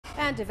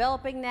And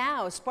developing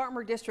now,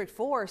 Spartanburg District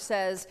 4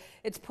 says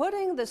it's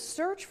putting the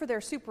search for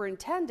their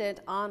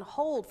superintendent on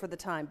hold for the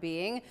time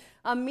being.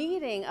 A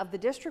meeting of the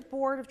District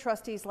Board of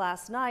Trustees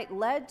last night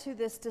led to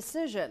this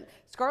decision.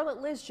 Scarlett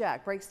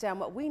Lizjak breaks down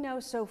what we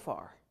know so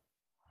far.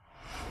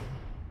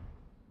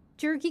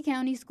 Cherokee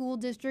County School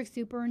District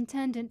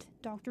Superintendent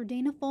Dr.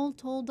 Dana Fall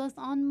told us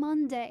on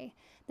Monday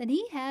that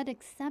he had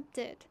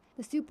accepted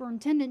the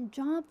superintendent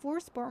job for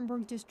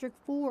Spartanburg District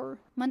 4.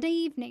 Monday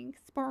evening,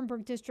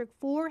 Spartanburg District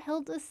 4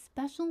 held a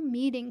special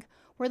meeting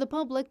where the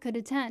public could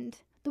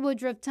attend. The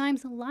Woodruff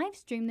Times live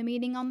streamed the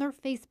meeting on their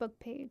Facebook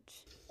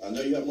page. I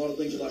know you have a lot of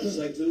things you'd like to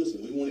say to us,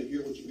 and we want to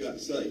hear what you've got to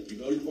say. You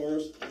voted for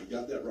us, you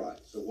got that right.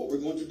 So what we're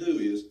going to do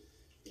is,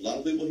 a lot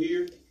of people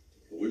here,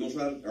 but we're going to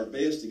try our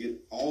best to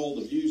get all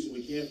the views that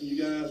we can from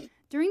you guys.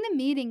 During the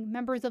meeting,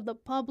 members of the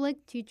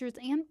public, teachers,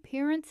 and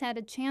parents had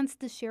a chance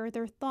to share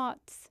their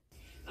thoughts.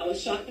 I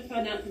was shocked to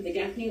find out from the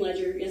Gaffney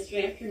Ledger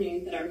yesterday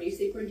afternoon that our new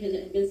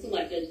superintendent had been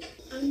selected.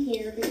 I'm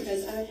here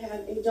because I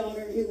have a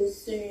daughter who will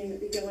soon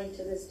be going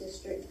to this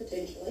district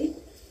potentially,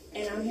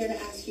 and I'm here to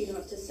ask you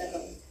not to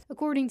settle.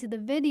 According to the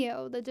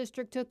video, the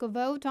district took a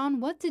vote on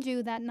what to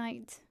do that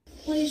night.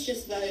 Please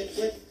just vote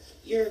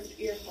with your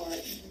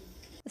heart.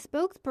 A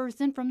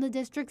spokesperson from the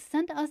district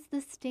sent us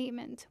this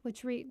statement,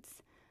 which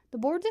reads, "The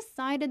board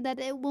decided that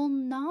it will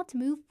not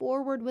move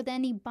forward with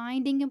any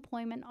binding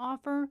employment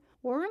offer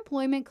or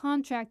employment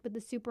contract with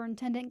the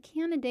superintendent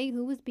candidate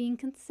who was being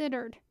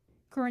considered."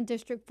 Current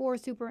District 4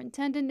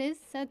 superintendent is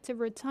set to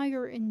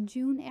retire in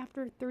June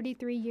after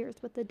 33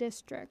 years with the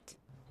district.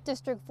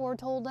 District 4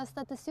 told us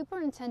that the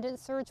superintendent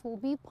search will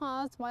be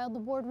paused while the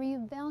board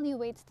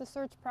reevaluates the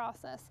search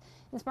process.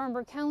 In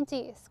Spartanburg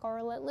County,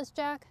 Scarlett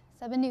Lizjak,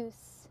 7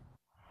 News.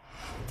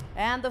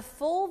 And the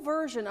full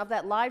version of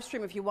that live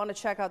stream, if you want to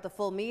check out the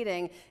full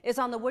meeting, is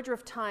on the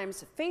Woodruff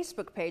Times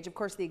Facebook page. Of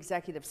course, the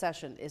executive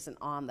session isn't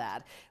on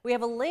that. We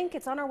have a link.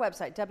 It's on our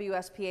website,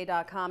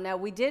 WSPA.com. Now,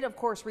 we did, of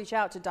course, reach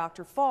out to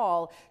Dr.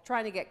 Fall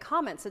trying to get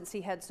comments since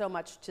he had so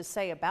much to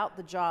say about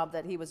the job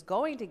that he was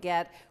going to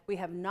get. We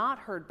have not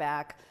heard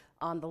back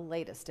on the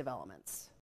latest developments.